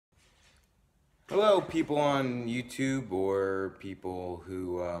Hello, people on YouTube or people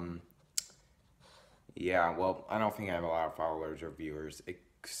who, yeah, well, I don't think I have a lot of followers or viewers,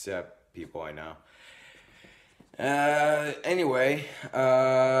 except people I know. Anyway,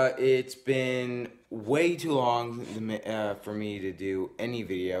 it's been way too long for me to do any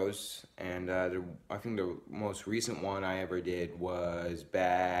videos, and I think the most recent one I ever did was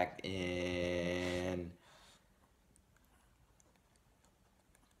back in,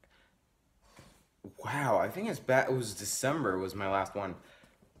 wow, I think it was December was my last one,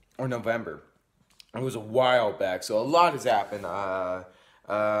 or November. It was a while back, so a lot has happened.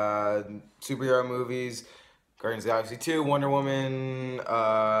 Superhero movies, Guardians of the Galaxy 2, Wonder Woman, what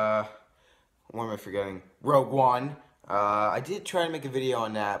am I forgetting? Rogue One. I did try to make a video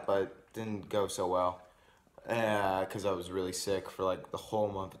on that, but didn't go so well. Because I was really sick for like the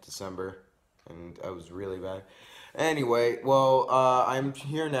whole month of December, and I was really bad. Anyway, well, I'm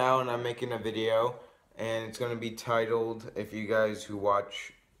here now, and I'm making a video, and it's going to be titled, if you guys who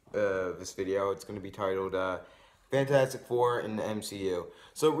watch this video, it's going to be titled Fantastic Four in the MCU.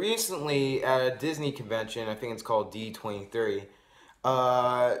 So recently at a Disney convention, I think it's called D23,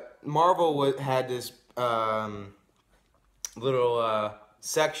 Marvel had this little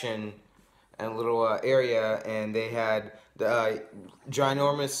section and little area, and they had the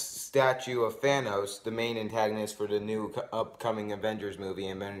ginormous statue of Thanos, the main antagonist for the new upcoming Avengers movie,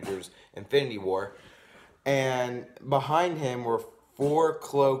 Avengers Infinity War. And behind him were four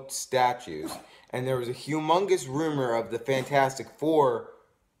cloaked statues. And there was a humongous rumor of the Fantastic Four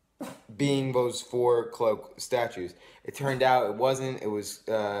being those four cloak statues. It turned out it wasn't. It was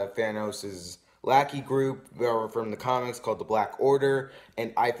Thanos' lackey group. They were from the comics called the Black Order.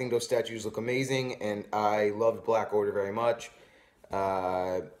 And I think those statues look amazing. And I loved Black Order very much.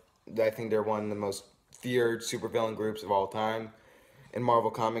 I think they're one of the most feared supervillain groups of all time. In Marvel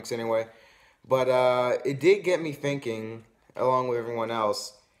Comics, anyway. But it did get me thinking, along with everyone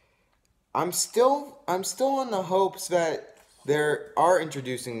else. I'm still on the hopes that they are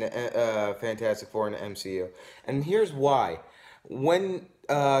introducing the Fantastic Four in the MCU, and here's why. When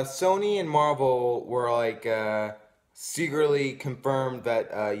Sony and Marvel were like secretly confirmed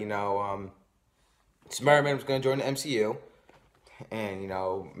that Spider-Man was going to join the MCU, and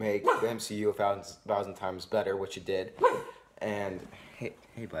make the MCU a thousand times better, which it did. And hey,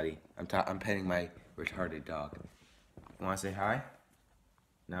 buddy, I'm petting my retarded dog. You want to say hi?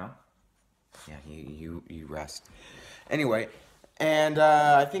 No? Yeah, you rest. Anyway, and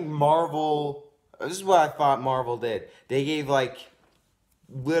I think Marvel. This is what I thought Marvel did. They gave like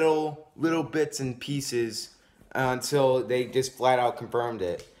little bits and pieces until they just flat out confirmed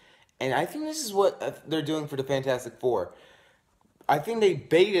it. And I think this is what they're doing for the Fantastic Four. I think they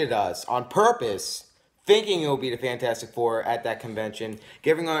baited us on purpose, thinking it will be the Fantastic Four at that convention,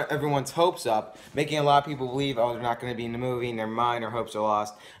 giving everyone's hopes up, making a lot of people believe, oh, they're not going to be in the movie, and never mind, our hopes are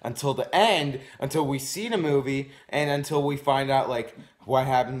lost, until the end, until we see the movie, and until we find out, like, what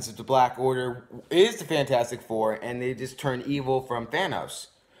happens if the Black Order is the Fantastic Four, and they just turn evil from Thanos.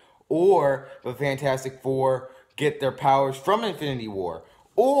 Or the Fantastic Four get their powers from Infinity War.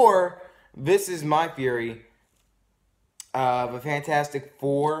 Or, this is my theory, the Fantastic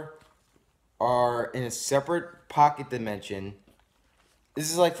Four are in a separate pocket dimension.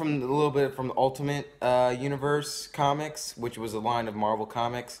 This is like from a little bit from the Ultimate Universe comics, which was a line of Marvel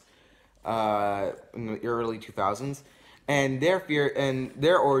comics in the early 2000s. And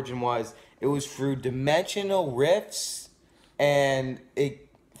their origin was it was through dimensional rifts, and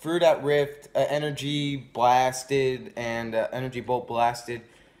through that rift, energy blasted and energy bolt blasted,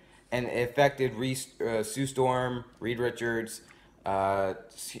 and it affected Sue Storm, Reed Richards,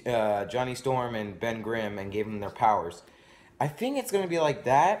 Johnny Storm, and Ben Grimm, and gave them their powers. I think it's going to be like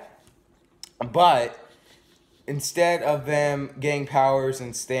that, but instead of them getting powers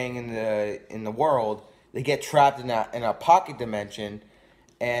and staying in the world, they get trapped in a pocket dimension,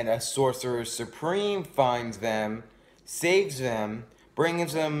 and a Sorcerer Supreme finds them, saves them,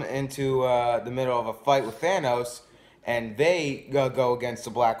 brings them into the middle of a fight with Thanos, and they go against the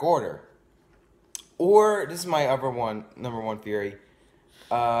Black Order. Or, this is my number one theory.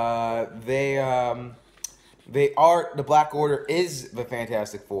 The Black Order is the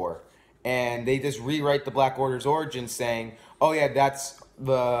Fantastic Four, and they just rewrite the Black Order's origin, saying, "Oh yeah, that's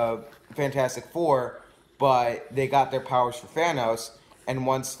the Fantastic Four," but they got their powers for Thanos, and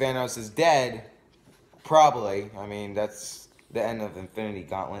once Thanos is dead, probably. I mean, that's the end of Infinity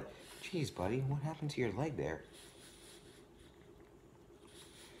Gauntlet. Jeez, buddy, what happened to your leg there?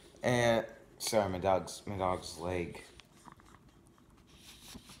 And sorry, my dog's leg.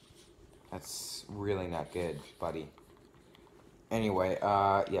 That's really not good, buddy. Anyway,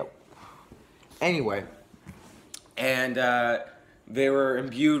 yeah. Anyway, and they were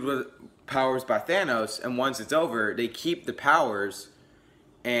imbued with powers by Thanos, and once it's over, they keep the powers,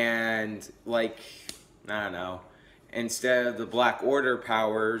 and like, I don't know, instead of the Black Order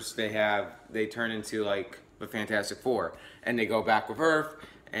powers, they turn into like the Fantastic Four, and they go back with Earth,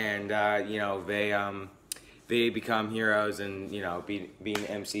 and you know, they become heroes, and you know, being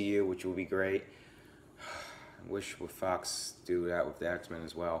MCU, which will be great. I wish with Fox do that with the X-Men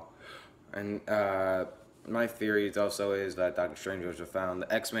as well. And my theory also is that Doctor Strange was found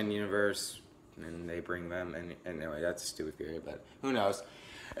the X-Men universe, and they bring them. And anyway, that's a stupid theory, but who knows?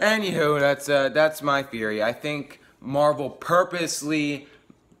 Anywho, that's my theory. I think Marvel purposely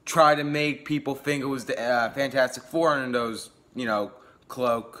tried to make people think it was the Fantastic Four in those, you know,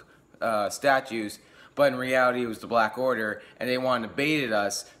 cloak statues. But in reality, it was the Black Order, and they wanted to bait at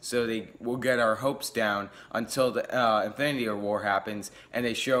us so they will get our hopes down until the Infinity War happens, and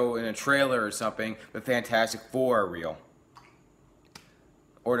they show in a trailer or something the Fantastic Four are real.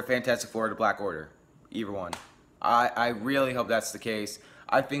 Or the Fantastic Four or the Black Order. Either one. I really hope that's the case.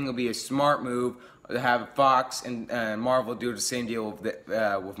 I think it'll be a smart move to have Fox and Marvel do the same deal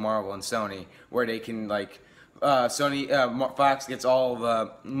with Marvel and Sony, where they can, like, Fox gets all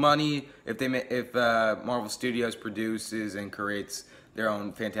the money if Marvel Studios produces and creates their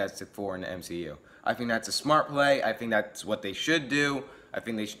own Fantastic Four in the MCU. I think that's a smart play. I think that's what they should do. I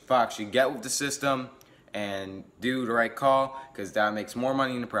think Fox should get with the system and do the right call, because that makes more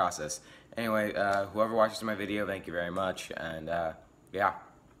money in the process. Anyway, whoever watches my video, thank you very much, and yeah,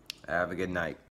 have a good night.